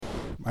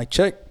Mic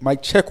check.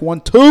 Mic check.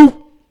 1,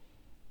 2.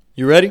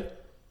 You ready?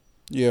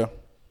 Yeah.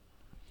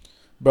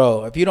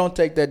 Bro, if you don't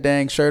take that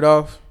dang shirt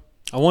off.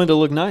 I wanted to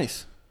look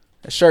nice.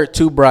 That shirt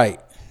too bright.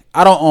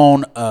 I don't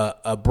own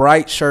a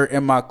bright shirt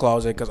in my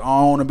closet because I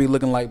don't want to be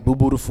looking like Boo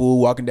Boo the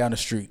Fool walking down the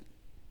street.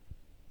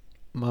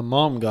 My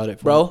mom got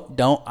it for me.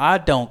 Bro, I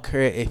don't care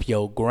if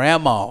your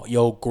grandma,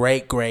 your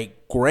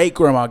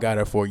great-great-great-grandma got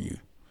it for you.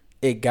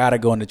 It got to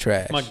go in the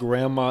trash. My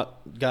grandma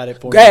got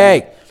it for me.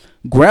 Hey,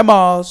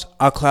 grandmas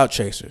are clout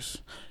chasers.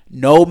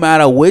 No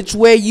matter which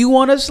way you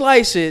want to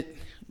slice it,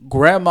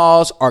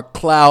 grandmas are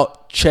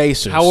clout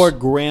chasers. How are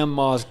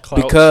grandmas clout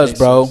because, chasers?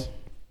 Bro,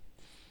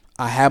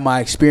 I have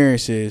my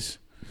experiences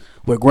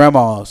with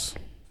grandmas.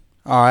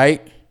 All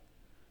right?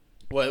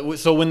 What,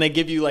 so when they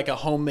give you like a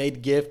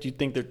homemade gift, you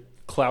think they're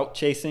clout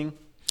chasing?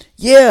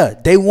 Yeah,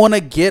 they want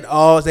to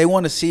they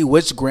want to see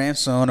which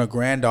grandson or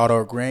granddaughter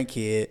or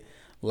grandkid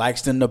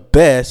likes them the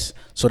best,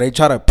 so they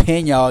try to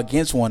pin y'all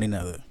against one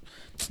another.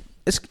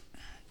 It's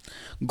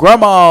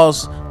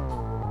grandmas.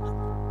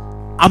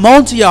 I'm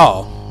on to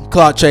y'all,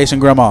 clout chasing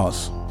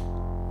grandmas.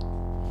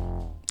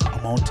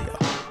 I'm on to y'all.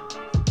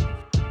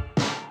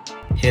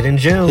 Hidden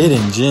gems.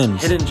 Hidden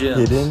gems. Hidden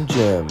gems. Hidden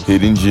gems.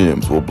 Hidden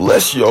gems. Well,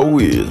 bless your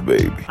ears,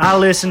 baby. I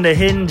listen to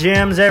Hidden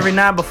Gems every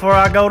night before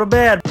I go to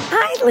bed.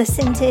 I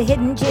listen to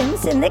Hidden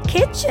Gems in the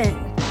kitchen.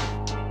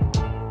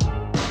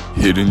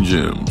 Hidden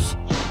gems.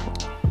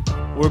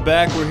 We're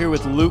back. We're here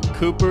with Luke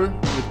Cooper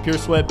with Pure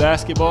Sweat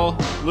Basketball.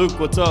 Luke,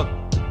 what's up?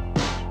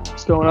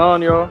 What's going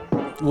on, y'all?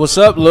 What's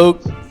up,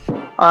 Luke?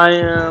 I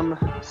am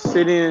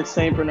sitting in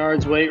St.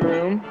 Bernard's weight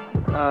room.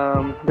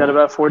 Got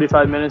about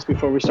 45 minutes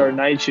before we start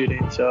night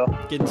shooting, so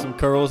Getting some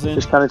curls in.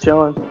 just kind of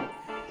chilling,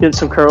 getting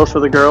some curls for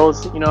the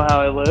girls. You know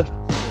how I lift.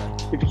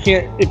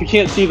 If you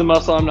can't see the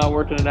muscle, I'm not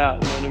working it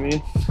out. You know what I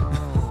mean?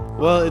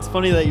 Well, it's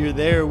funny that you're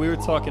there. We were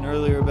talking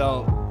earlier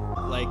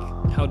about like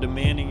how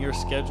demanding your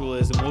schedule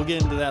is, and we'll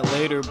get into that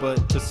later.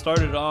 But to start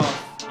it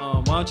off,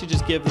 why don't you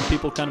just give the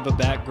people kind of a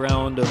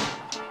background of,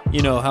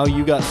 how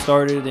you got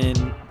started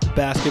in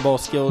basketball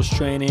skills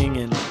training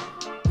and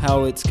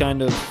how it's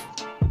kind of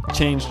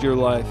changed your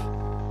life?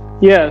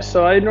 Yeah,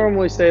 so I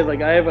normally say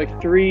like I have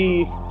like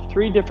three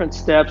different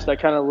steps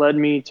that kind of led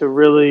me to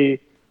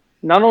really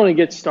not only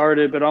get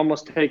started but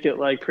almost take it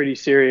like pretty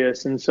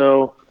serious. And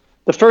so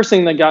the first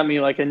thing that got me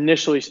like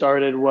initially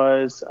started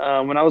was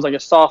when I was like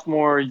a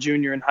sophomore or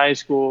junior in high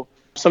school.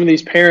 Some of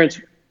these parents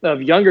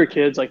of younger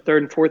kids, like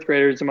third and fourth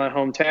graders in my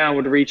hometown,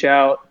 would reach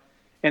out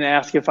and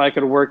ask if I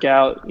could work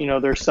out,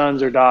 their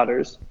sons or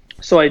daughters.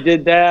 So I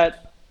did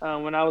that.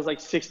 When I was like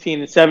 16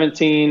 and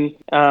 17,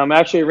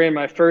 actually I ran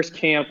my first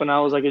camp when I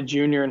was like a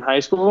junior in high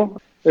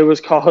school.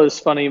 It's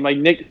funny, my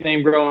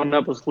nickname growing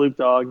up was Luke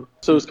Dog.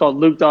 So it was called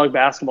Luke Dog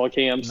Basketball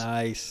Camps.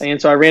 Nice.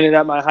 And so I ran it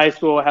at my high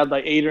school. I had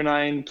like 8 or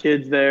 9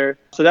 kids there.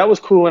 So that was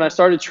cool. And I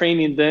started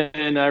training then,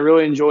 and I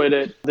really enjoyed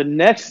it. The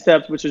next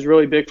step, which is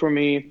really big for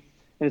me,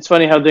 and it's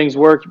funny how things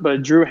work,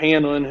 but Drew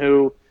Hanlon,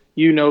 who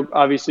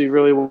obviously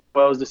really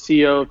well, is the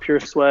CEO of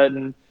Pure Sweat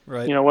and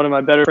Right. One of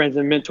my better friends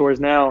and mentors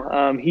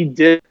now. He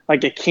did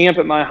like a camp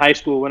at my high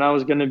school when I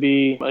was going to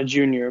be a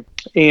junior.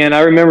 And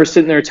I remember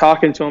sitting there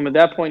talking to him. At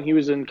that point, he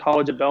was in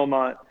college at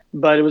Belmont.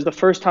 But it was the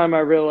first time I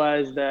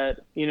realized that,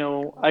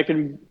 I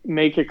could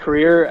make a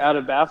career out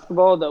of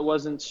basketball that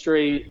wasn't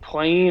straight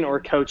playing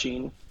or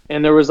coaching.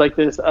 And there was like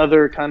this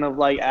other kind of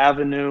like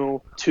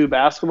avenue to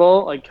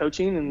basketball, like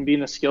coaching and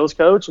being a skills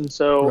coach. And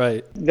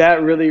so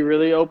that really,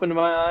 really opened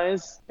my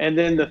eyes. And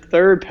then the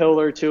third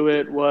pillar to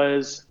it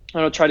was,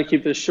 I'll try to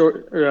keep this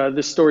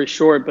story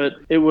short, but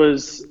it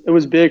was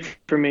big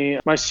for me.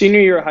 My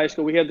senior year of high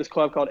school, we had this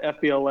club called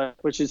FBLA,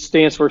 which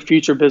stands for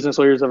Future Business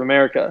Leaders of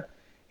America.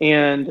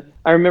 And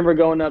I remember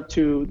going up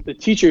to the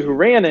teacher who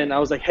ran it, and I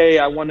was like, hey,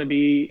 I want to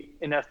be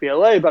in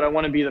FBLA, but I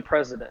want to be the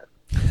president.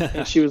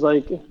 And she was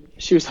like,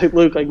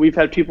 Luke, like we've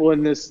had people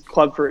in this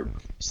club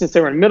since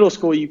they were in middle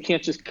school. You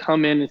can't just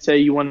come in and say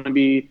you want to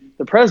be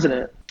the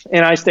president.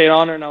 And I stayed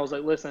on her, and I was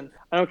like, listen,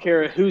 I don't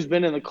care who's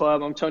been in the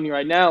club. I'm telling you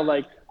right now,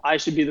 like, I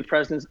should be the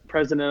president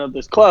of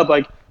this club.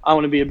 Like, I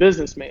want to be a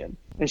businessman.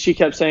 And she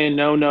kept saying,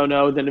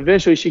 no. Then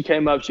eventually she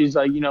came up. She's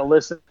like,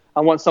 listen, I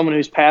want someone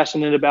who's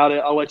passionate about it.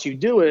 I'll let you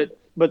do it.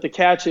 But the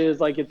catch is,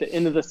 like, at the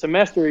end of the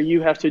semester,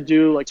 you have to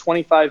do like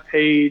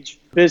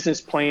 25-page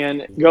business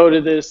plan, go to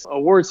this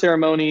award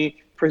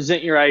ceremony,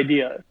 present your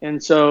idea.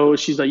 And so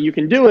she's like, you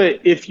can do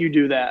it if you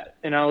do that.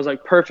 And I was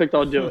like, perfect,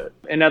 I'll do it.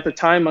 And at the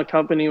time, my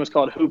company was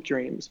called Hoop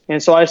Dreams.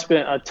 And so I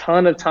spent a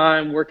ton of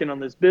time working on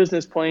this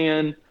business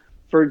plan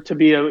to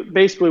be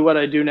basically what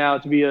I do now,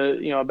 to be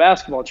a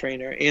basketball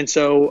trainer. And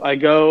so I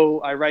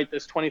write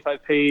this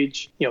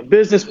 25-page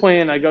business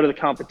plan. I go to the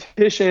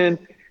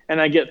competition and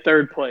I get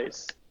third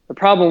place. The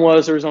problem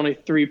was there was only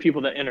 3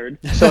 people that entered,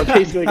 so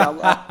basically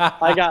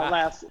I got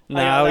last.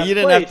 No, you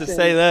didn't have to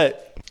say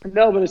that.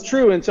 No, but it's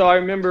true. And so I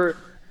remember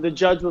the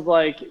judge was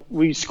like,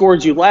 we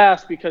scored you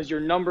last because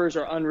your numbers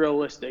are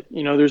unrealistic.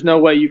 There's no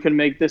way you can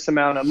make this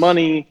amount of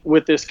money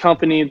with this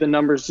company. The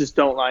numbers just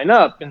don't line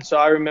up. And so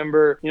I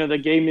remember, they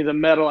gave me the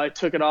medal. I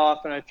took it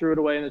off and I threw it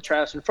away in the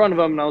trash in front of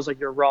them. And I was like,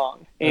 you're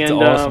wrong. That's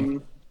and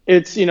awesome.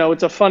 it's,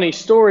 it's a funny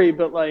story,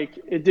 but like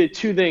it did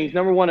two things.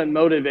 Number one, it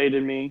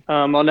motivated me.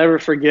 I'll never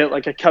forget,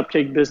 like, a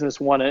cupcake business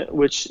won it,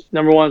 which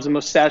number one is the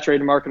most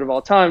saturated market of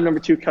all time. Number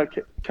two,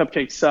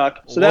 cupcakes suck.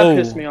 So that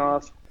pissed me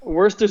off.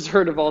 Worst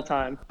dessert of all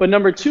time. But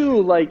number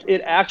two, like,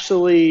 it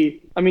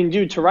actually, I mean,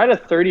 dude, to write a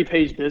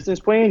 30-page business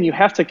plan, you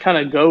have to kind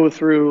of go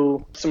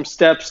through some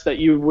steps that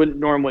you wouldn't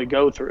normally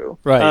go through.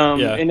 Right.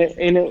 And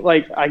it,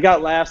 like, I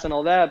got laughs and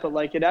all that, but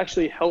like, it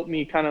actually helped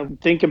me kind of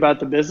think about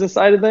the business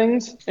side of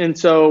things. And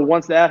so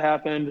once that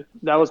happened,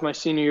 that was my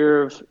senior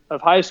year of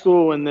high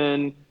school. And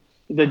then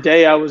the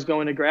day I was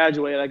going to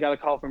graduate, I got a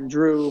call from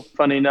Drew.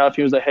 Funny enough,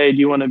 he was like, "Hey, do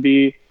you want to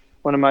be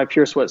one of my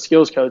Pure Sweat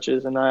skills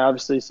coaches?" And I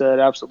obviously said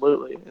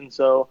absolutely. And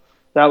so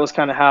that was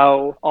kind of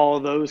how all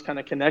of those kind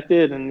of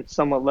connected and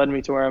somewhat led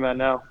me to where I'm at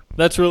now.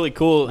 That's really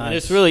cool. Nice. And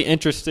it's really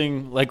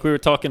interesting. Like we were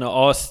talking to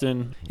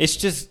Austin, it's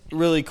just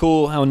really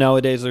cool how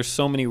nowadays there's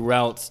so many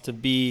routes to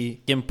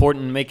be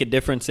important and make a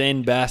difference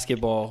in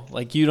basketball.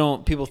 Like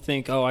people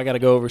think, oh, I got to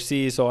go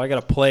overseas, so I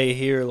got to play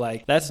here.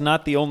 Like that's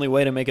not the only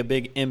way to make a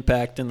big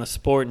impact in the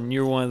sport, and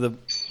you're one of the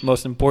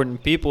most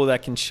important people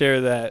that can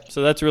share that.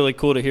 So that's really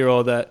cool to hear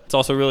all that. It's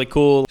also really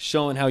cool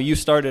showing how you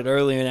started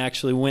early and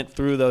actually went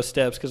through those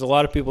steps, because a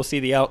lot of people see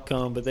the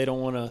outcome, but they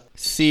don't want to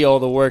see all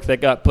the work that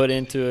got put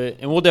into it.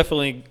 And we'll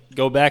definitely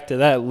go back to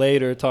that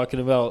later, talking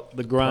about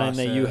the grind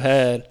that you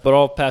had. But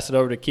I'll pass it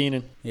over to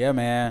Keenan. Yeah,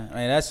 man. I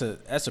mean, that's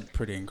a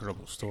pretty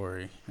incredible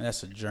story.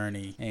 That's a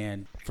journey.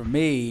 And for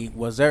me,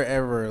 was there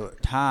ever a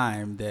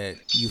time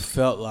that you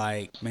felt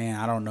like, man,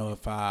 I don't know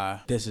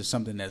if this is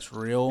something that's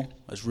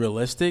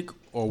realistic,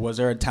 or was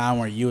there a time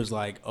where you was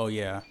like, oh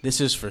yeah,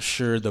 this is for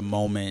sure the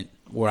moment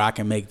where I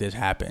can make this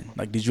happen?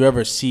 Like, did you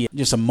ever see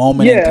just a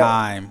moment in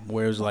time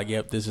where it was like,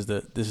 yep, this is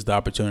the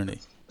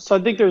opportunity? So I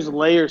think there's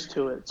layers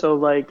to it. So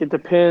like it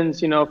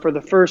depends, for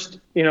the first,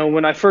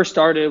 when I first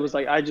started, it was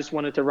like I just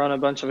wanted to run a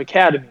bunch of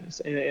academies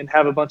and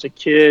have a bunch of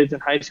kids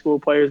and high school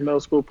players, middle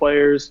school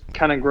players,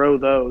 kind of grow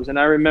those. And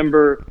I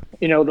remember,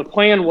 the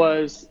plan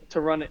was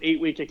to run an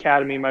 8-week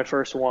academy, my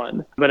first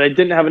one, but I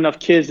didn't have enough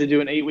kids to do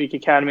an 8-week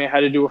academy. I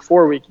had to do a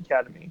 4-week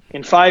academy,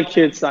 and 5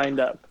 kids signed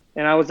up.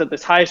 And I was at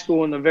this high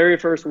school, and the very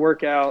first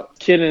workout,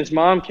 kid and his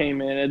mom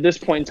came in. At this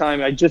point in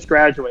time, I just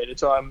graduated,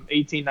 so I'm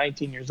 18,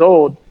 19 years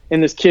old.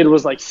 And this kid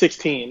was like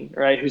 16,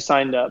 right, who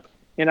signed up.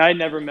 And I'd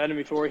never met him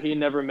before. He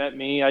never met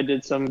me. I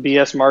did some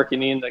BS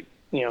marketing that,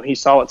 he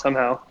saw it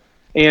somehow.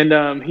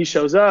 And he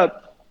shows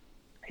up.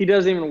 He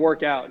doesn't even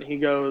work out.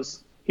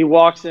 He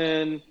walks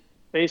in,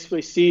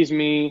 basically sees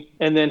me,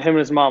 and then him and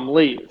his mom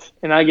leave.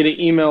 And I get an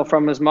email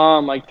from his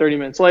mom like 30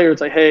 minutes later.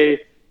 It's like, "Hey,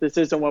 this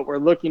isn't what we're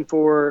looking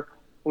for.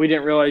 We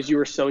didn't realize you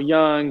were so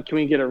young. Can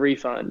we get a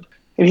refund?"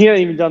 And he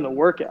hadn't even done the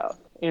workout.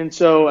 And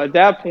so at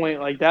that point,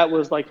 like, that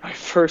was like my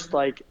first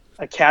like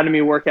academy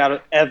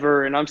workout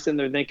ever. And I'm sitting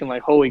there thinking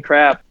like, holy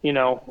crap,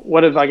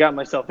 what have I got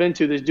myself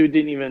into? This dude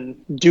didn't even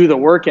do the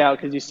workout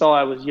because he saw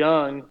I was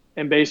young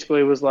and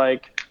basically was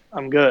like,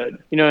 I'm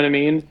good. You know what I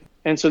mean?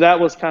 And so that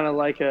was kind of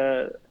like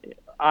a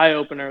eye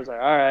opener. I was like,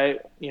 all right,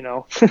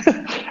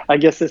 I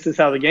guess this is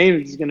how the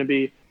game is going to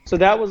be. So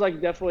that was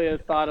like definitely a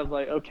thought of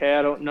like, okay,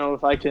 I don't know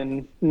if I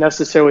can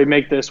necessarily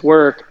make this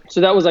work.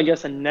 So that was, I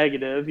guess, a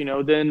negative.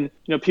 Then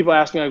people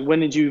ask me like, when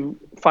did you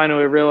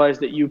finally realize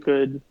that you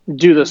could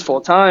do this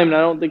full time? And I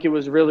don't think it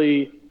wasn't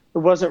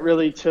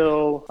really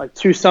till like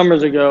 2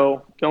 summers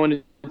ago,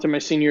 going into my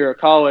senior year of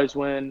college,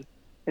 when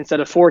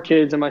instead of 4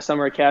 kids in my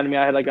summer academy,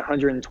 I had like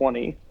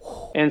 120.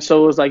 And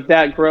so it was like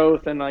that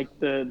growth and like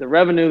the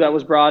revenue that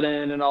was brought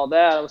in and all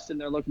that. I was sitting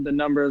there looking at the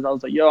numbers. I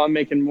was like, I'm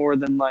making more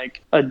than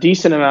like a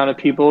decent amount of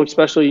people,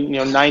 especially,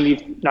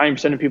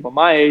 99% of people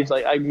my age.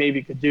 Like, I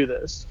maybe could do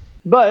this.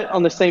 But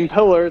on the same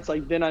pillar, it's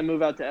like, then I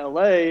move out to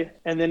LA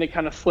and then it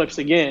kind of flips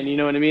again. You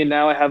know what I mean?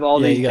 Now I have all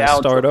these doubts.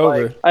 Start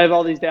over. Like, I have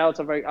all these doubts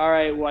of like, all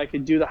right, well, I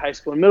could do the high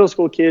school and middle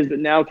school kids, but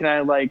now can I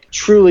like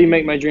truly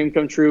make my dream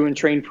come true and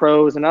train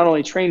pros, and not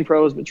only train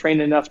pros, but train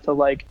enough to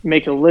like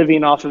make a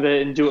living off of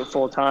it and do it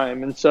full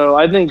time? And so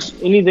I think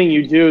anything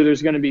you do,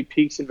 there's going to be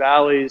peaks and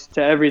valleys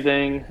to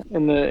everything.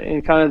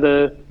 And kind of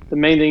the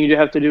main thing you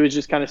have to do is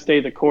just kind of stay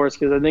the course,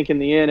 because I think in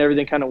the end,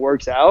 everything kind of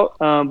works out.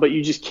 But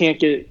you just can't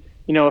get,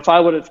 if I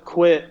would have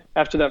quit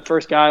after that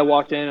first guy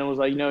walked in and was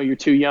like, you're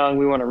too young,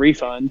 we want a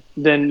refund,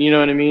 then, you know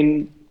what I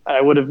mean?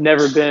 I would have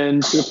never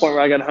been to the point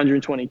where I got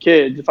 120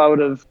 kids. If I would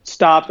have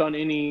stopped on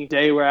any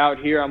day we're out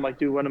here, I'm like,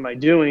 dude, what am I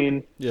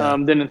doing? Yeah.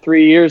 Then in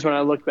 3 years, when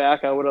I look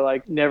back, I would have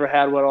like never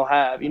had what I'll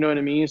have. You know what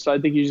I mean? So I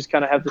think you just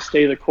kind of have to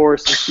stay the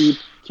course and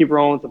keep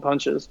rolling with the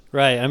punches.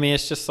 Right. I mean,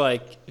 it's just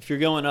like if you're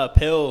going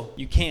uphill,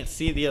 you can't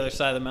see the other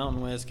side of the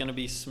mountain when it's going to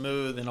be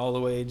smooth and all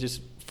the way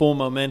just full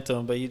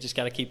momentum, but you just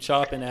got to keep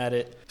chopping at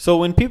it. So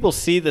when people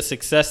see the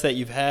success that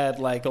you've had,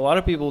 like a lot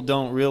of people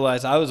don't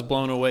realize, I was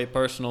blown away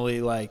personally,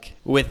 like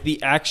with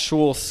the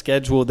actual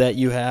schedule that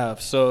you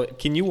have. So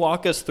can you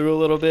walk us through a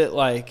little bit,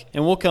 like,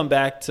 and we'll come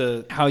back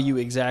to how you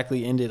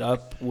exactly ended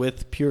up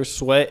with Pure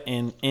Sweat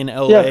and in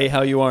LA,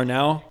 how you are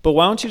now. But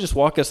why don't you just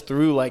walk us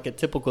through like a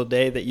typical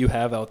day that you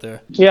have out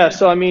there? Yeah,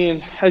 so I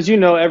mean, as you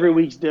know, every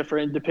week's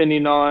different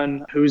depending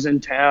on who's in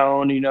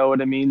town, you know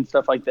what I mean,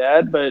 stuff like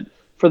that. But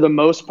for the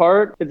most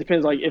part, it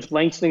depends. Like if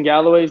Langston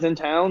Galloway's in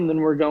town, then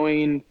we're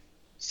going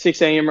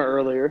 6 a.m. or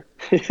earlier.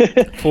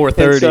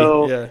 4:30.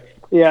 So,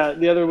 yeah,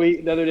 the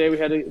other day we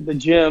had the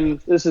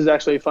gym. This is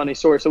actually a funny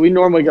story. So we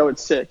normally go at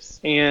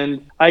 6,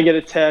 and I get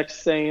a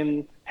text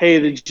saying, "Hey,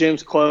 the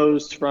gym's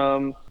closed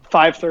from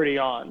 5:30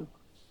 on."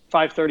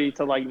 5:30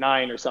 to like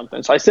 9 or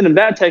something. So I sent him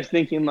that text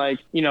thinking like,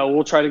 you know,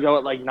 we'll try to go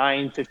at like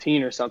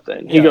 9:15 or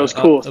something. He goes,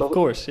 cool. So, of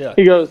course, yeah.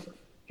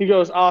 He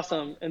goes,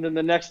 awesome. And then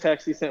the next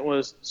text he sent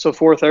was, so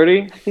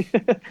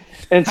 4:30?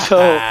 And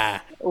so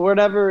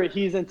whenever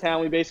he's in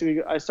town,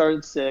 I started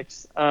at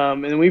 6.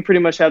 And we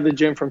pretty much have the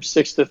gym from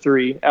 6 to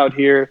 3 out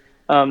here,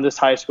 this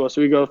high school.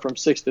 So we go from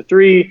 6 to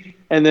 3,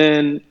 and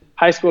then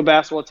high school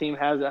basketball team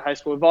has it, high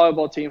school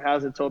volleyball team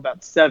has it till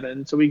about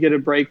 7. So we get a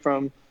break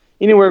from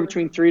anywhere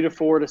between 3 to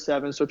 4 to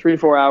 7, so 3 to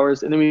 4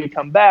 hours. And then we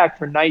come back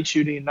for night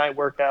shooting and night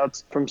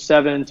workouts from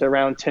 7 to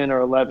around 10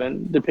 or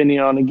 11, depending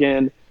on,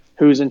 again,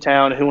 who's in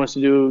town, who wants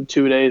to do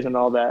 2 days and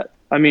all that.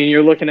 I mean,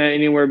 you're looking at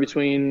anywhere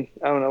between,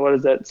 I don't know, what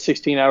is that,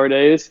 16-hour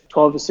days,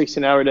 12 to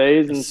 16-hour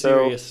days. And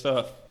serious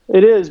stuff.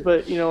 It is,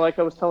 but, you know, like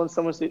I was telling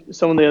someone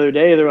the other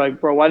day, they're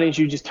like, bro, why didn't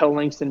you just tell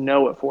Langston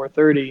no at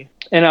 4:30?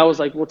 And I was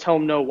like, well, tell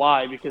him no.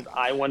 Why? Because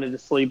I wanted to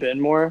sleep in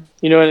more.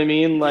 You know what I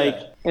mean? Like,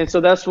 and so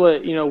that's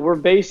what, you know, we're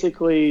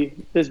basically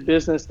this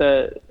business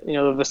that, you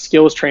know, the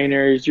skills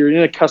trainers, you're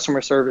in a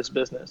customer service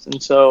business.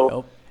 And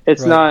so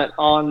it's not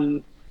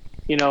on,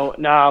 you know,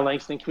 nah,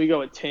 Langston, can we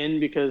go at 10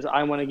 because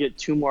I want to get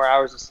 2 more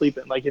hours of sleep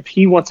in. Like if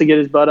he wants to get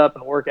his butt up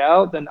and work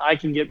out, then I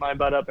can get my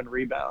butt up and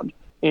rebound.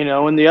 You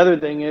know, and the other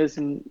thing is,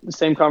 and the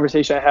same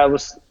conversation I had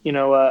was, you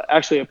know,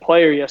 actually a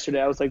player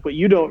yesterday, I was like, what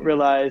you don't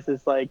realize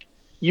is like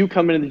you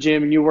come into the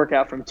gym and you work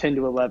out from 10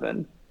 to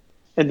 11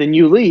 and then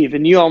you leave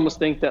and you almost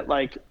think that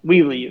like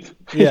we leave.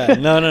 Yeah,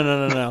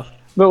 no.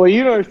 But what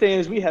you don't understand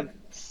is we have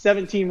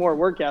 17 more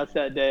workouts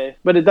that day,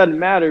 but it doesn't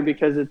matter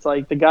because it's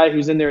like the guy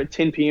who's in there at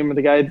 10 p.m. or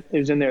the guy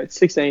who's in there at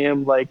 6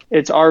 a.m., like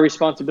it's our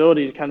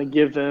responsibility to kind of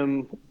give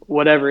them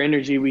whatever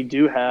energy we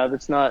do have.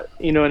 It's not,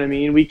 you know what I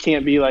mean? We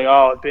can't be like,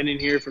 oh, I've been in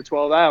here for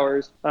 12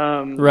 hours.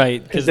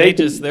 Right, because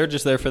they're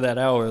just there for that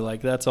hour.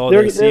 Like that's all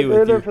they see with you.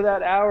 They're there for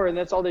that hour, and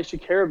that's all they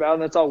should care about,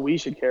 and that's all we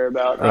should care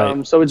about.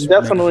 Right. So it's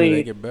definitely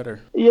they get better.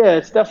 Yeah,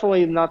 it's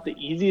definitely not the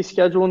easiest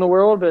schedule in the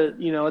world, but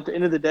you know, at the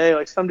end of the day,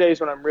 like some days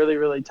when I'm really,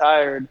 really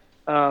tired,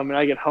 and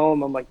I get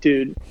home, I'm like,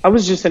 dude, I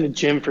was just in a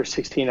gym for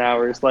 16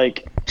 hours.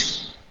 Like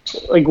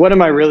what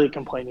am I really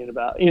complaining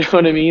about? You know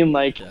what I mean?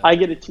 Like I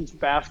get to teach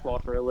basketball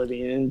for a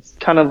living, and it's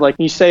kind of like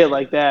you say it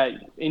like that,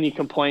 any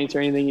complaints or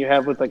anything you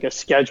have with like a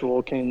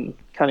schedule can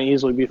kind of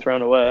easily be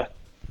thrown away.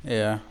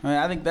 Yeah, I mean,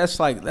 I think that's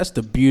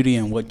the beauty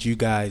in what you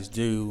guys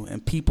do,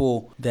 and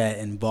people that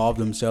involve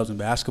themselves in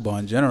basketball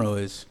in general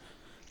is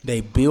they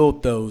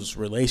build those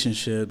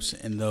relationships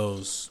and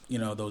those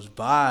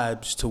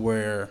vibes to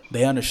where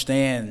they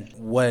understand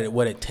what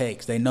it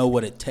takes. They know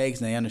what it takes,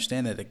 and they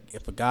understand that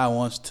if a guy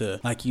wants to,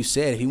 like you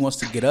said, if he wants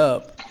to get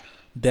up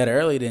that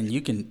early, then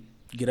you can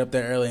get up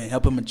there early and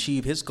help him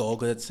achieve his goal.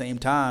 Because at the same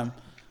time,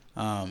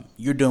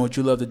 you're doing what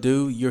you love to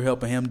do. You're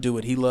helping him do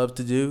what he loves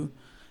to do,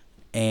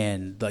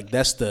 and like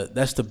that's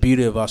the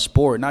beauty of our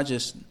sport. Not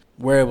just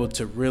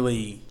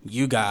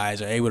you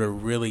guys are able to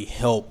really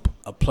help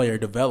a player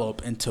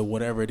develop into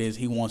whatever it is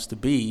he wants to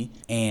be,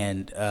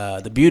 and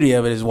the beauty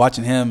of it is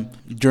watching him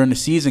during the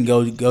season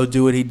go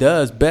do what he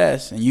does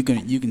best, and you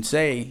can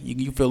say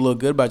you feel a little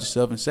good about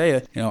yourself and say,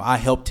 you know, I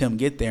helped him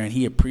get there, and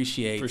he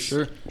appreciates for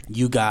sure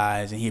you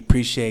guys, and he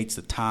appreciates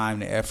the time,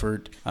 the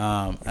effort,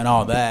 and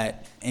all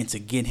that, and to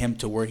get him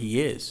to where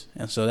he is.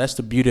 And so that's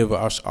the beauty of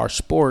our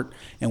sport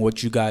and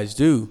what you guys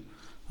do.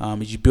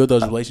 Is you build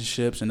those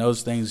relationships, and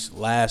those things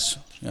last,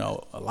 you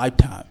know, a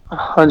lifetime.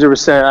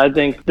 100%. I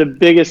think the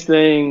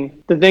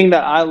thing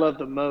that I love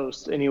the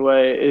most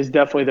anyway, is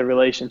definitely the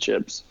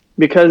relationships.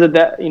 Because of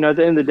that, you know, at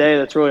the end of the day,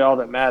 that's really all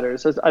that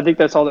matters. I think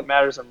that's all that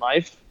matters in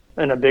life.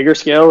 On a bigger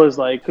scale is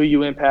like who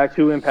you impact,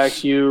 who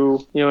impacts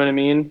you, you know what I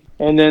mean?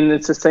 And then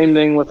it's the same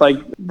thing with like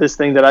this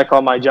thing that I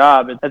call my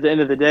job. At the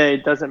end of the day,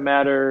 it doesn't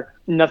matter.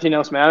 Nothing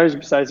else matters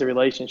besides the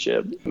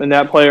relationship. And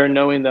that player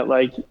knowing that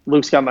like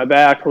Luke's got my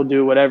back, he'll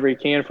do whatever he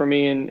can for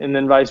me, and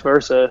then vice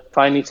versa. If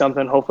I need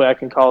something, hopefully I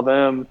can call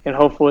them. And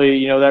hopefully,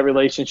 you know, that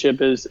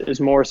relationship is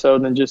more so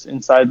than just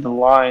inside the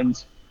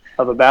lines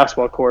of a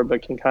basketball court,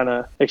 but can kind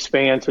of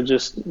expand to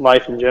just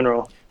life in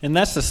general. And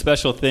that's the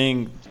special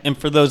thing. And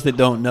for those that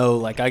don't know,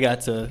 like I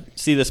got to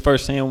see this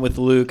firsthand with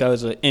Luke. I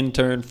was an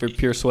intern for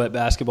Pure Sweat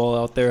Basketball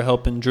out there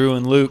helping Drew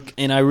and Luke.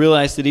 And I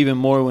realized it even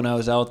more when I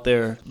was out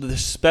there. The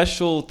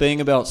special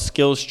thing about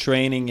skills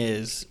training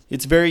is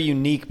it's very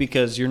unique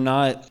because you're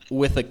not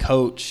with a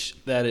coach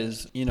that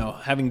is,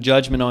 having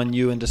judgment on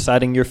you and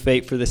deciding your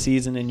fate for the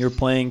season and your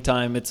playing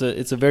time. It's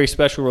a very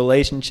special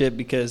relationship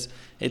because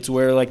it's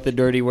where like the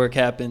dirty work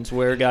happens,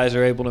 where guys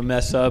are able to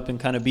mess up and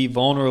kind of be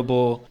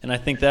vulnerable. And I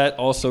think that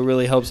also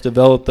really helps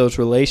develop those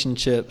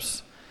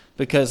relationships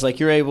because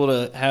like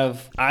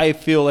I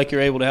feel like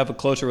you're able to have a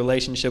closer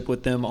relationship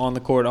with them on the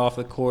court, off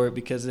the court,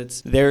 because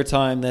it's their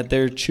time that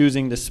they're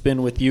choosing to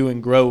spend with you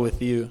and grow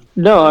with you.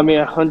 No, I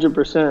mean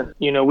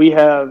 100%. We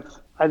have,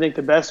 I think,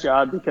 the best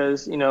job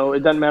because, it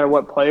doesn't matter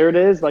what player it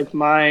is. Like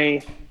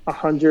my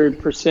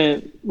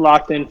 100%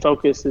 locked in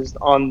focus is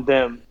on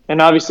them.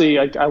 And obviously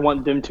I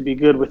want them to be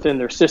good within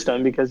their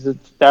system because if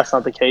that's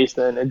not the case,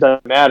 then it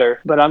doesn't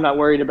matter. But I'm not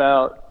worried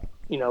about,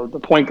 the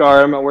point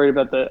guard. I'm worried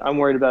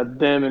about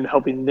them and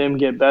helping them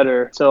get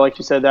better. So like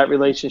you said, that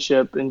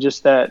relationship and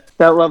just that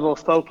level of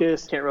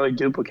focus can't really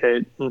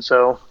duplicate. And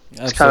so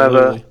it's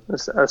Absolutely. kind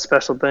of a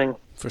special thing.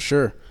 For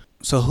sure.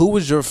 So who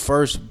was your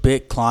first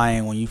big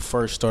client when you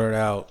first started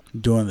out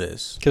doing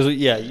this? Because,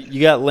 you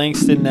got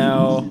Langston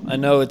now. I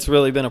know it's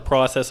really been a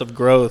process of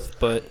growth,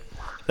 but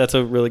that's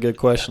a really good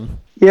question.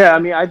 Yeah, I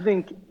mean, I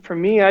think for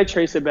me, I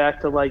trace it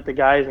back to like the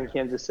guys in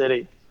Kansas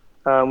City,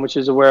 which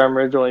is where I'm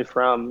originally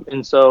from.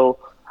 And so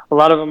a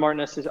lot of them aren't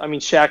necessarily – I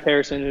mean, Shaq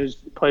Harrison, who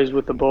plays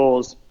with the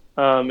Bulls,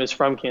 is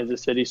from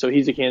Kansas City, so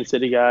he's a Kansas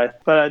City guy.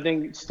 But I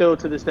think still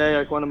to this day,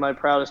 like one of my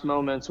proudest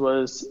moments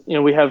was,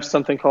 we have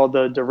something called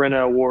the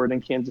Dorena Award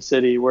in Kansas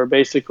City, where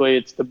basically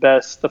it's the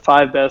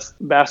 5 best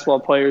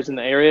basketball players in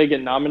the area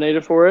get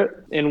nominated for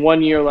it. In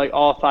 1 year, like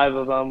all 5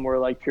 of them were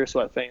like Pure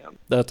Sweat fans.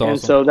 That's awesome. And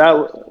so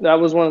that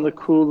was one of the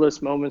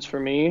coolest moments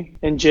for me.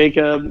 And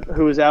Jacob,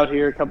 who was out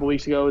here a couple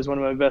weeks ago, is one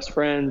of my best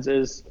friends,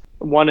 is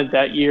won it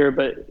that year.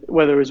 But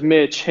whether it was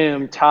Mitch,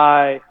 him,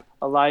 Ty,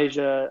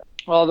 Elijah,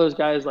 all those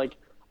guys, like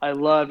I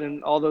loved,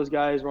 and all those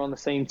guys were on the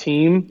same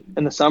team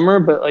in the summer,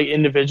 but like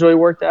individually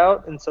worked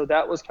out. And so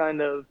that was one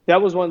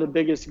of the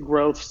biggest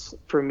growths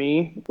for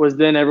me, was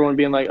then everyone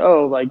being like,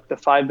 oh, like the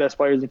 5 best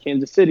players in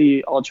Kansas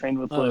City all trained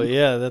with Luke. Oh,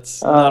 yeah,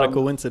 that's not a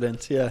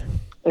coincidence, yeah.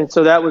 And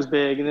so that was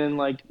big. And then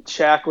like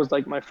Shaq was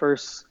like my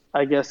first,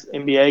 I guess,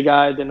 NBA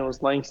guy. Then it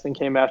was Langston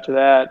came after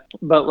that.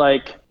 But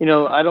like,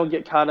 I don't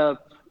get caught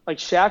up. Like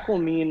Shaq will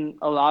mean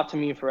a lot to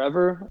me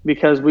forever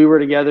because we were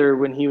together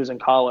when he was in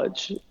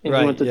college and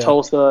he went to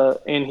Tulsa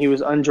and he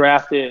was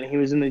undrafted and he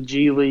was in the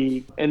G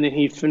League and then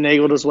he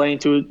finagled his way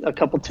into a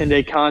couple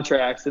 10-day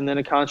contracts and then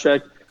a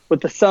contract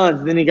with the Suns.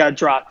 And then he got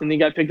dropped and then he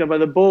got picked up by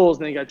the Bulls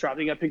and then he got dropped.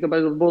 And he got picked up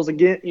by the Bulls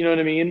again. You know what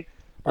I mean?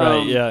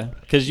 Right. Yeah.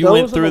 Because you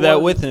went through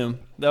that with him.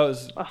 That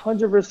was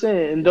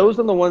 100%. And those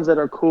are the ones that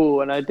are cool.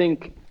 And I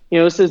think,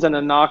 this isn't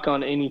a knock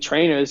on any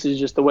trainer. This is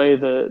just the way of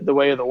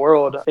the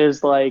world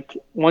is like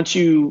once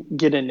you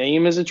get a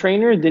name as a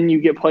trainer, then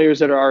you get players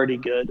that are already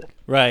good.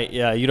 Right.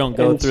 Yeah. You don't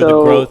go through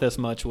the growth as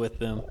much with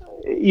them.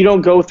 You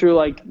don't go through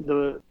like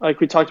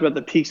we talked about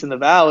the peaks and the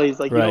valleys.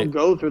 Like right. You don't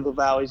go through the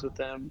valleys with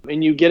them.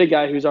 And you get a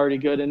guy who's already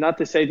good. And not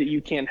to say that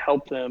you can't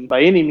help them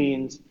by any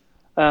means.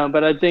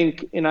 But I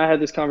think, and I had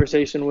this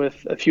conversation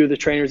with a few of the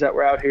trainers that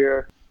were out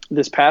here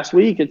this past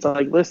week. It's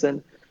like,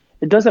 listen,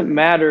 it doesn't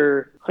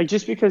matter. Like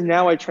just because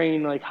now I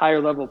train like higher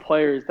level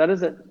players, that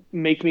doesn't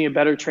make me a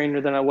better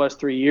trainer than I was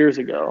 3 years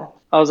ago.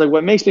 I was like,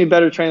 what makes me a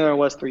better trainer than I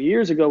was 3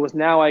 years ago was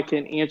now I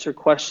can answer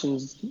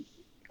questions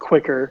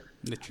quicker.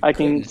 I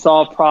can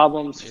solve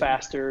problems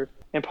faster.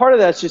 And part of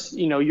that's just,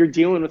 you're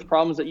dealing with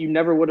problems that you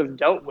never would have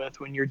dealt with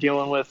when you're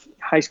dealing with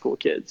high school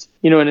kids.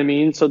 You know what I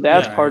mean? So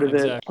that's part of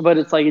it. But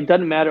it's like, it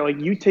doesn't matter.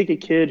 Like you take a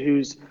kid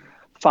who's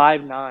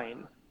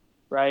 5'9",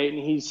 right? And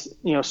he's,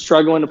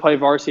 struggling to play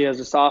varsity as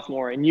a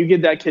sophomore, and you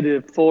give that kid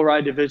a full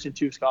ride Division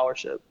II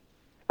scholarship.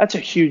 That's a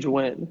huge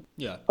win.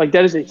 Yeah. Like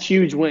that is a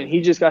huge win.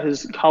 He just got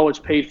his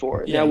college paid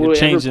for. Yeah, now, will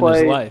he ever play?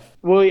 His life.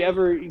 Will he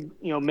ever,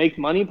 make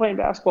money playing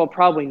basketball?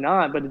 Probably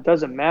not, but it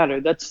doesn't matter.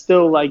 That's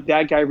still like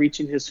that guy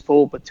reaching his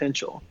full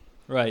potential.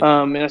 Right.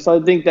 And so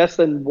I think that's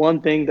the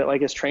one thing that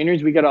like as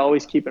trainers we got to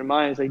always keep in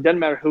mind. It's like it doesn't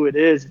matter who it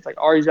is. It's like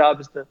our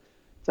job is to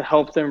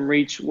help them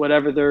reach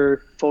whatever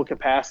their full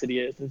capacity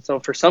is. And so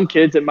for some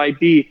kids it might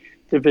be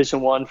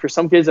Division I. For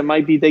some kids it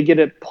might be they get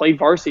to play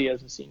varsity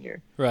as a senior.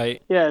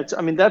 Right. Yeah,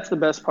 that's the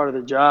best part of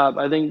the job.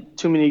 I think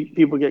too many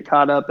people get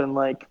caught up in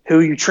like who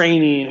are you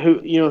training,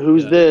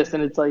 who's this,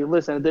 and it's like,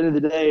 listen, at the end of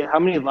the day, how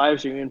many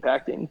lives are you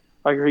impacting?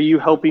 Like, are you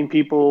helping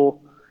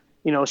people?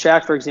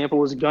 Shaq, for example,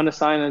 was gonna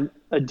sign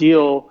a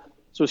deal.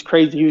 So it was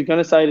crazy. He was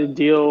going to sign a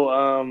deal.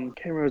 I can't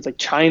remember. It was like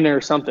China or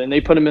something.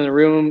 They put him in the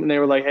room and they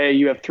were like, hey,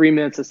 you have 3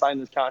 minutes to sign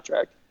this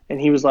contract. And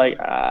he was like,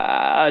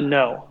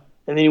 no.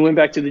 And then he went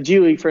back to the G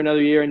League for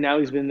another year. And now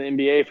he's been in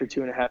the NBA for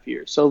 2.5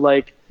 years. So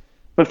like,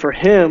 but for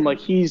him, like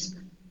he's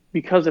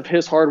because of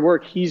his hard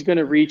work, he's going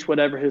to reach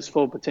whatever his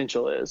full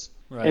potential is.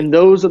 Right. And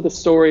those are the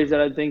stories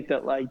that I think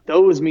that, like,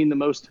 those mean the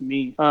most to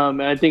me.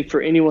 And I think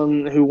for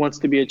anyone who wants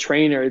to be a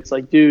trainer, it's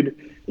like,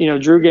 dude, you know,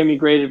 Drew gave me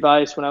great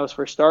advice when I was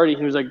first starting.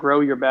 He was like,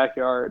 grow your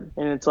backyard.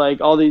 And it's like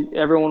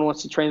everyone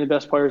wants to train the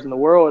best players in the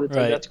world. It's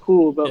right. like, that's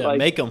cool, but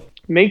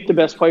make the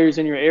best players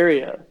in your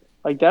area.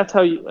 Like, that's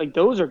how you, like,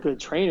 those are good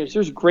trainers.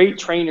 There's great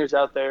trainers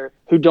out there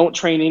who don't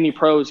train any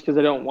pros because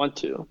they don't want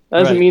to. That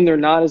doesn't mean they're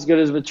not as good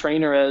as a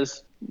trainer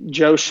as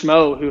Joe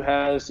Schmo, who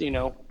has, you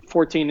know,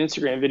 14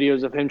 Instagram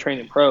videos of him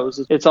training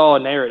pros. It's all a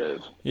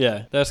narrative.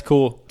 Yeah, that's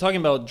cool. Talking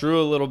about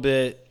Drew a little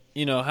bit,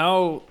 you know,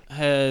 how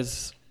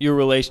has your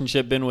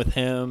relationship been with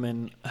him,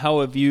 and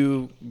how have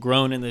you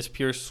grown in this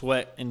pure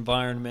sweat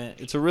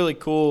environment? It's a really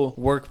cool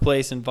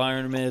workplace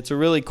environment. It's a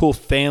really cool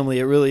family.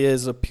 It really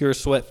is a pure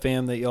sweat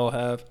fam that y'all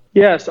have.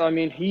 Yeah, so I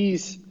mean,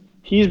 he's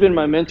been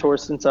my mentor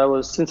since I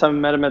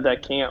met him at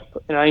that camp,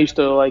 and I used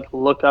to like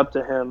look up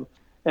to him,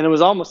 and it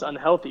was almost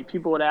unhealthy.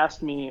 People would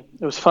ask me,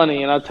 it was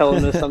funny, and I'd tell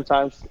them this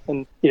sometimes,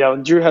 and you know,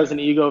 Drew has an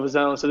ego of his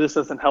own, so this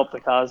doesn't help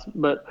the cause,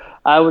 but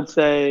I would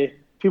say,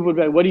 people would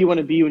be like, what do you want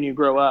to be when you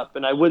grow up?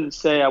 And I wouldn't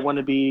say I want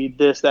to be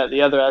this, that,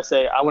 the other. I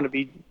say I want to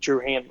be Drew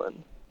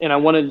Handlin, and I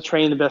wanted to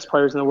train the best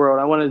players in the world.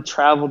 I wanted to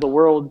travel the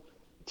world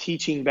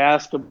teaching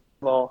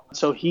basketball.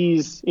 So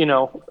he's, you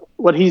know,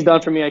 what he's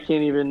done for me, I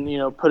can't even, you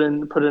know, put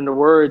into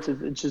words.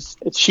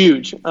 It's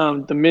huge. The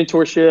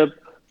mentorship,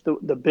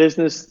 the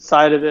business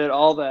side of it,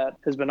 all that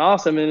has been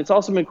awesome. And it's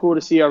also been cool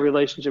to see our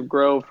relationship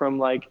grow from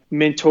like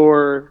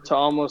mentor to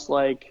almost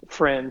like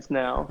friends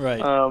now. Right.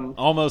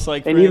 Almost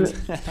like friends.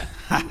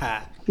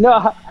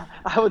 No,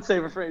 I would say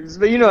we're friends,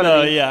 but you know what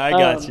I mean. Yeah, I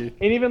got you.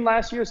 And even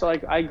last year, so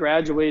like I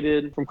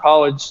graduated from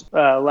college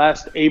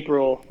last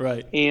April.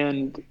 Right.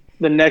 And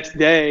the next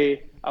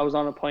day I was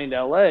on a plane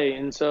to LA.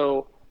 And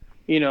so,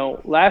 you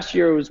know, last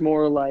year it was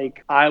more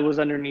like I was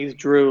underneath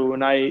Drew,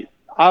 and I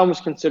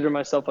almost consider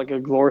myself like a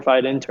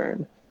glorified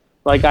intern.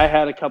 Like I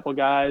had a couple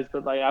guys,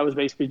 but like I was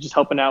basically just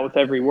helping out with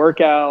every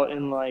workout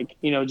and like,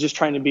 you know, just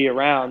trying to be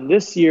around.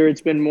 This year it's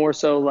been more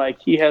so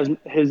like he has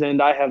his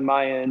end, I have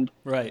my end.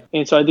 Right.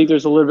 And so I think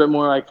there's a little bit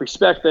more like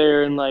respect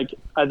there. And like,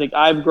 I think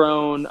I've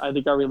grown. I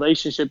think our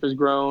relationship has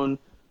grown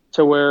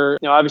to where,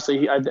 you know,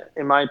 obviously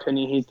in my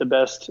opinion, he's the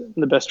best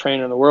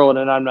trainer in the world,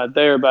 and I'm not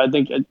there. But I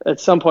think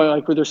at some point,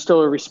 like where there's still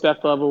a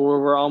respect level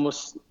where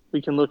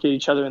we can look at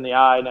each other in the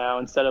eye now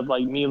instead of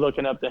like me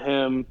looking up to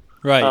him.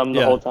 Right,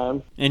 the whole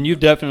time. And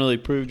you've definitely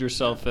proved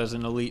yourself as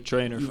an elite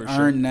trainer for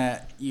sure.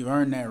 You've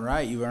earned that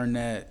right. You've earned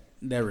that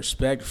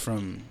respect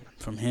from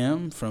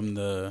him, from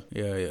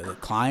the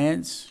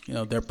clients, you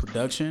know, their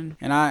production.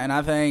 And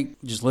I think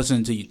just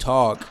listening to you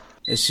talk,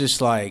 it's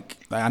just like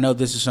I know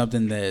this is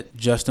something that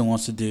Justin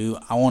wants to do.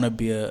 I want to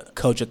be a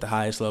coach at the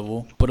highest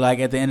level. But like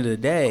at the end of the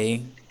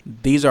day,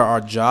 these are our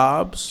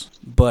jobs.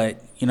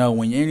 But, you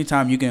know,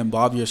 anytime you can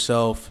involve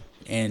yourself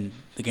in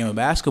the game of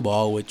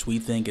basketball, which we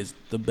think is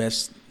the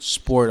best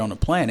sport on the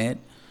planet,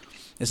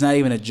 it's not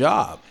even a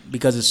job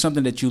because it's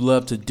something that you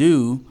love to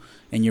do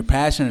and you're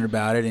passionate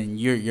about it, and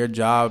your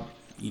job,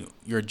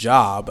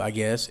 I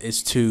guess,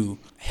 is to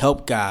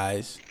help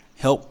guys,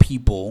 help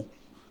people,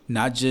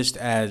 not just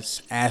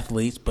as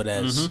athletes but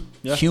as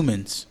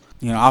humans.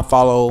 You know, I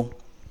follow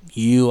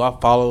you,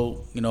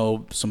 you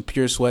know, some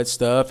pure sweat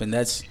stuff, and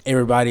that's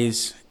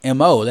everybody's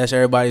MO. That's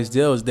everybody's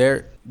deal.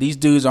 These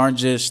dudes aren't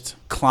just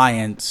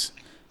clients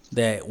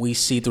that we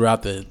see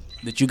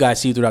that you guys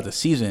see throughout the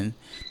season.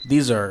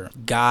 These are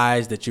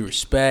guys that you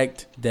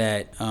respect,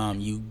 that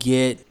you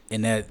get,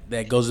 and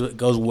that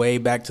goes way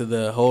back to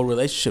the whole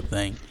relationship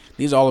thing.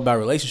 These are all about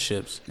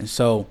relationships, and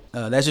so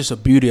that's just a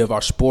beauty of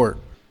our sport,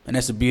 and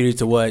that's the beauty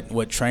to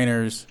what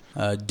trainers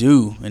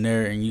do,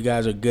 and you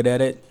guys are good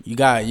at it. You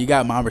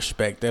got my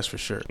respect, that's for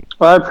sure.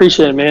 Well, I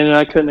appreciate it, man, and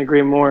I couldn't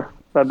agree more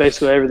about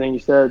basically everything you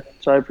said.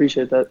 So I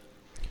appreciate that.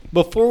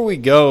 Before we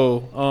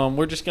go,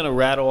 we're just going to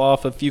rattle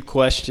off a few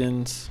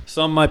questions.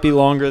 Some might be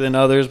longer than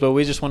others, but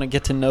we just want to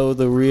get to know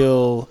the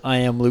real I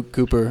Am Luke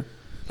Cooper.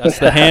 That's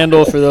the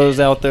handle for those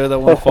out there that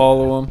want to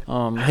follow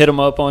him. Hit him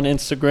up on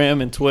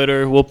Instagram and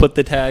Twitter. We'll put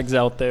the tags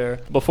out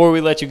there. Before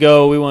we let you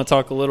go, we want to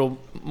talk a little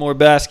more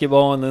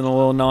basketball and then a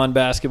little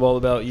non-basketball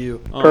about you.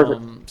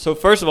 Perfect. So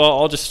first of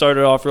all, I'll just start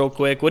it off real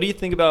quick. What do you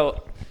think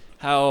about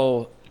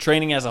how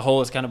training as a whole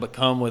has kind of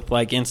become with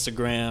like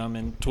Instagram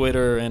and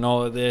Twitter and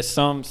all of this?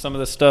 Some of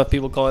the stuff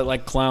people call it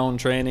like clown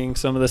training.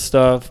 Some of the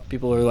stuff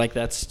people are like,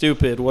 that's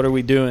stupid. What are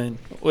we doing?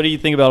 What do you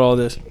think about all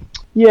this?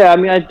 Yeah, I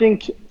mean, I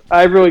think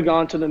I've really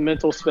gone to the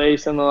mental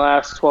space in the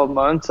last 12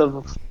 months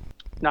of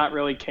not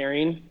really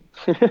caring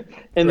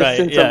in the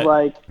sense of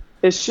like,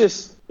 it's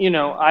just, you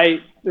know,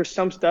 there's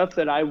some stuff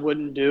that I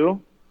wouldn't do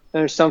and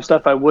there's some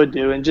stuff I would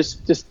do. And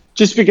just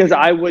because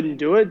I wouldn't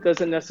do it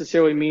doesn't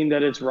necessarily mean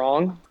that it's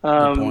wrong.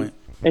 Good point.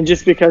 And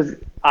just because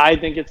I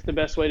think it's the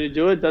best way to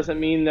do it doesn't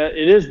mean that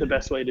it is the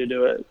best way to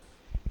do it.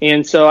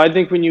 And so I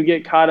think when you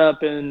get caught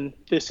up in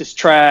this is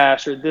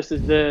trash or this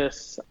is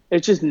this,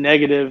 it's just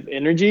negative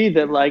energy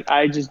that like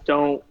I just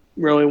don't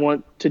really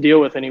want to deal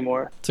with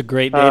anymore. It's a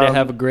great day to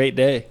have a great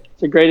day.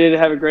 It's a great day to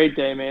have a great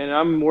day, man. And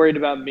I'm worried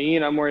about me,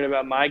 and I'm worried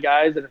about my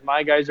guys. And if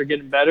my guys are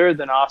getting better,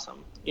 then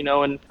awesome. You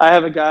know, and I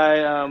have a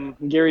guy,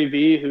 Gary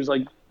V, who's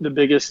like the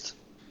biggest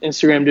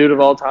Instagram dude of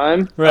all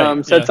time.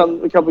 Right, said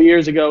something a couple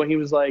years ago,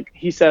 and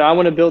he said, I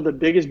want to build the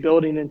biggest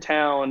building in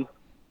town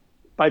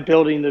by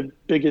building the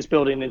biggest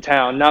building in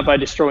town, not by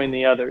destroying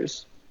the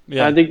others.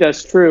 Yeah. And I think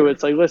that's true.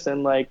 It's like,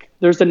 listen, like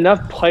there's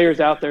enough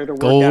players out there to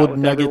work out with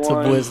nuggets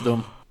everyone. Of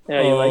wisdom.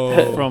 Yeah, you like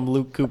that. From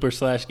Luke Cooper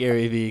 /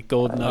 Gary V.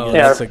 Gold nugget.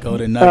 That's a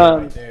golden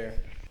nugget right there.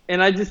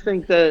 And I just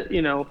think that,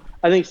 you know,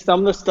 I think some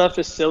of the stuff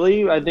is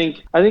silly. I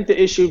think the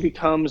issue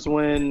becomes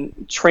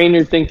when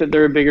trainers think that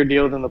they're a bigger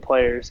deal than the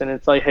players. And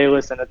it's like, hey,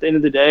 listen, at the end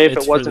of the day, if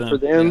it wasn't for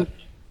them,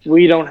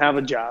 we don't have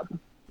a job.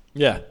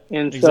 Yeah.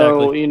 And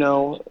so, you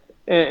know,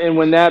 and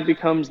when that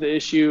becomes the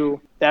issue,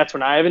 that's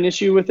when I have an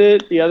issue with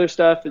it. The other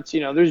stuff, it's,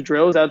 you know, there's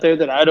drills out there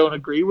that I don't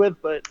agree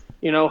with, but,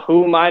 you know,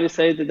 who am I to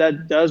say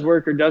that does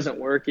work or doesn't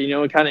work? You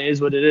know, it kind of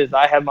is what it is.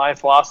 I have my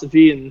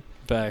philosophy, and,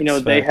 you know,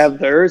 they have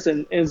theirs.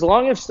 And as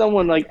long as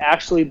someone, like,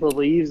 actually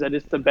believes that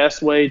it's the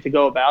best way to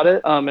go about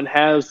it and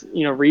has,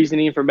 you know,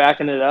 reasoning for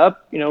backing it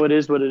up, you know, it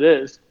is what it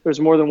is. There's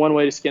more than one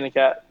way to skin a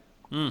cat.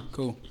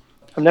 Cool.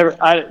 I've never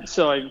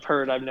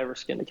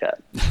skinned a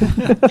cat.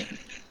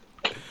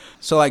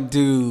 So, like,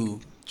 do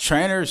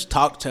trainers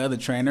talk to other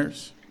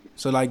trainers?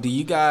 So, like, do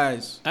you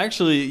guys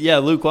actually? Yeah,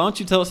 Luke, why don't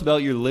you tell us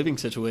about your living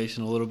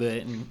situation a little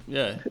bit? And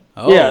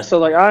yeah. So,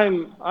 like,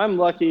 I'm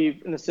lucky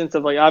in the sense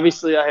of, like,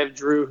 obviously I have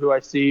Drew, who I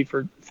see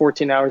for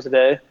 14 hours a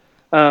day,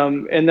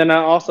 and then I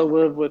also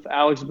live with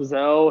Alex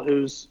Bazell,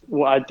 who's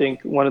I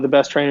think one of the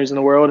best trainers in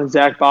the world, and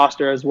Zach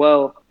Boster as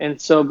well.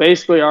 And so,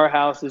 basically, our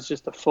house is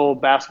just a full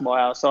basketball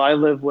house. So, I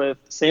live with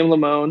Sam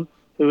Lamone,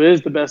 who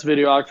is the best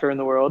videographer in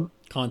the world.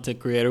 Content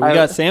creator. We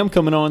got Sam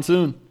coming on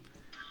soon.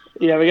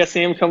 Yeah, we got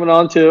Sam coming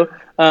on too.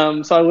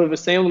 So I live with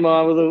Sam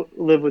Lamont.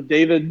 I live with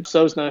David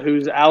Sosna,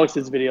 who's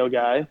Alex's video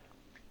guy.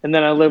 And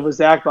then I live with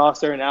Zach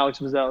Boster and Alex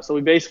Bazell. So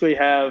we basically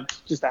have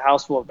just a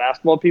house full of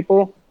basketball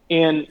people.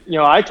 And, you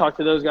know, I talk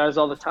to those guys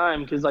all the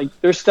time because, like,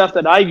 there's stuff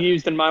that I've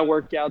used in my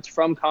workouts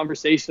from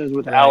conversations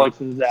with Alex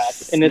and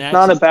Zach. And it's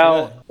not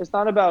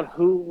about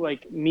who,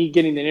 like, me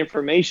getting the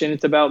information.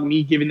 It's about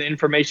me giving the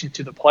information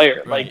to the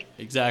player. Right. Like,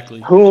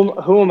 exactly.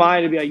 Who am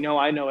I to be like, no,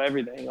 I know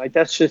everything? Like,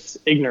 that's just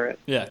ignorant.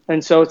 Yeah.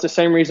 And so it's the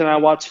same reason I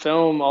watch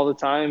film all the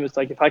time. It's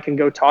like, if I can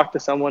go talk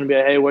to someone and be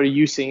like, hey, what are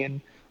you seeing?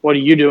 What are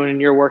you doing in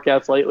your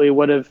workouts lately?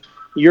 What have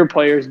your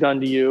players done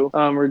to you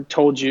or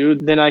told you?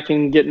 Then I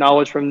can get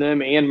knowledge from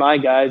them and my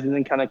guys and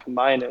then kind of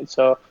combine it.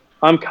 So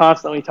I'm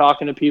constantly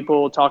talking to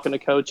people, talking to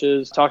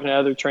coaches, talking to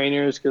other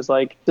trainers, because,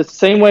 like, the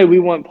same way we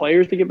want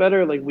players to get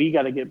better, like, we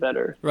got to get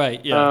better.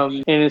 Right, yeah.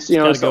 And it's, you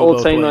know, it's the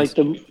old saying, like,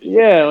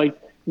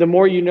 the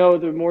more you know,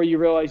 the more you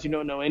realize you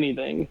don't know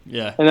anything.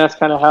 Yeah. And that's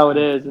kind of how it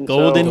is. And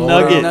Golden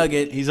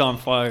nugget. He's on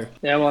fire.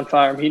 Yeah, I'm on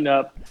fire. I'm heating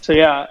up. So,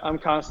 yeah, I'm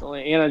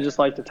constantly – and I just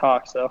like to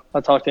talk. So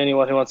I talk to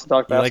anyone who wants to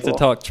talk basketball. You like to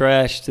talk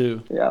trash,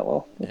 too. Yeah,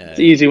 well, it's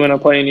easy when I'm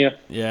playing you.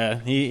 Yeah,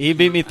 he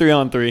beat me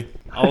 3-on-3.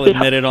 I'll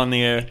admit it on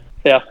the air.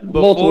 Yeah,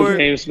 multiple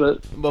games.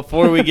 But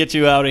before we get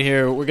you out of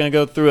here, we're going to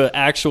go through an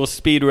actual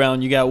speed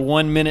round. You got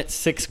 1 minute,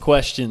 6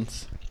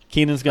 questions.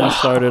 Keenan's going to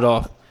start it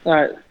off. All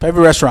right.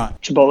 Favorite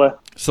restaurant? Chipotle.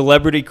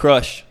 Celebrity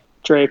crush?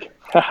 Drake.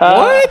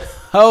 What?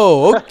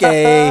 Oh,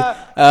 okay.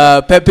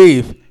 Pet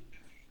peeve?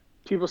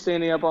 People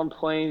standing up on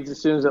planes as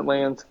soon as it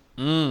lands.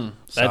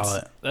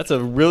 Solid. That's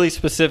a really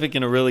specific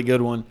and a really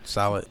good one.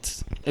 Solid.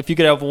 If you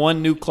could have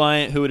one new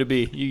client, who would it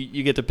be?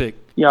 You get to pick.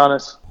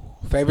 Giannis.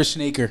 Favorite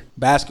sneaker?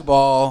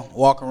 Basketball,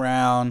 walk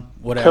around,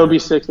 whatever. Kobe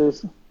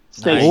Sixers.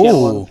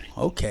 Oh,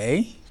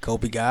 okay.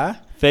 Kobe guy.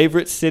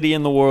 Favorite city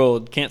in the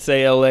world? Can't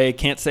say LA,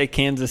 can't say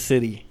Kansas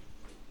City.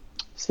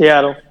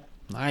 Seattle.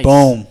 Nice.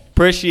 Boom.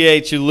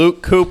 Appreciate you,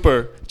 Luke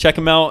Cooper. Check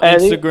him out on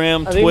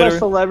Instagram, Twitter.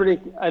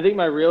 I think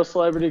my real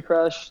celebrity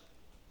crush.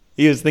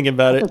 He was thinking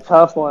about it. That's a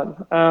tough one.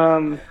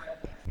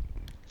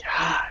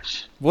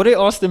 Gosh. What did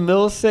Austin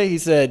Mills say? He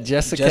said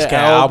Jessica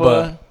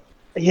Alba.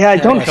 Yeah, I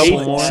don't hate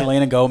more.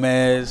 Selena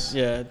Gomez.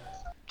 Yeah.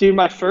 Dude,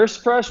 my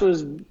first crush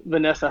was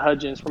Vanessa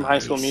Hudgens from High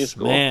School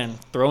Musical. Man,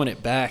 throwing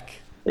it back.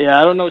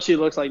 Yeah, I don't know what she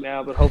looks like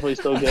now, but hopefully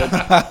still good.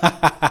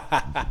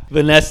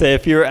 Vanessa,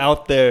 if you're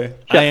out there,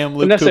 I am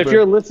Luke Vanessa, Cooper. if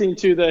you're listening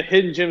to the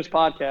Hidden Gems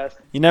podcast,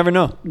 you never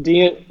know.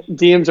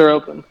 DMs are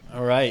open.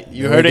 All right.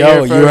 You There heard we it go.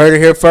 here first. You heard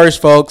it here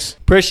first, folks.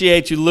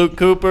 Appreciate you, Luke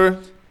Cooper.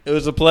 It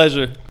was a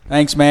pleasure.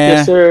 Thanks, man.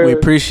 Yes, sir. We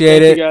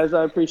appreciate Thank it. you guys,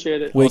 I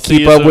appreciate it. We'll see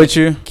keep you up soon. with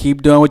you.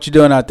 Keep doing what you're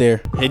doing out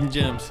there. Hidden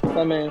Gems.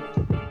 Bye, man.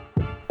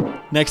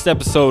 Next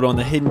episode on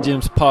the Hidden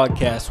Gems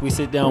podcast, we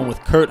sit down with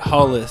Curtis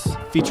Hollis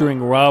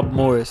featuring Robb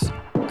Morris.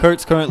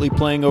 Kurt's currently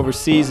playing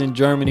overseas in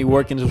Germany,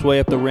 working his way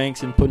up the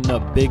ranks and putting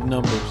up big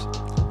numbers.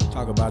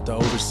 Talk about the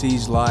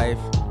overseas life,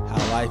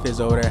 how life is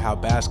over there, how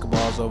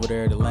basketball's over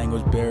there, the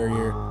language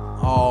barrier,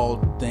 all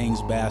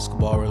things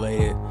basketball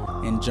related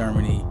in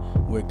Germany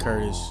with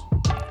Curtis.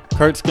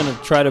 Kurt's going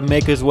to try to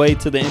make his way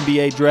to the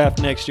NBA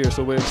draft next year,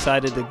 so we're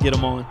excited to get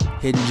him on.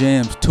 Hidden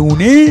Gems.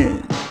 Tune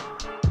in.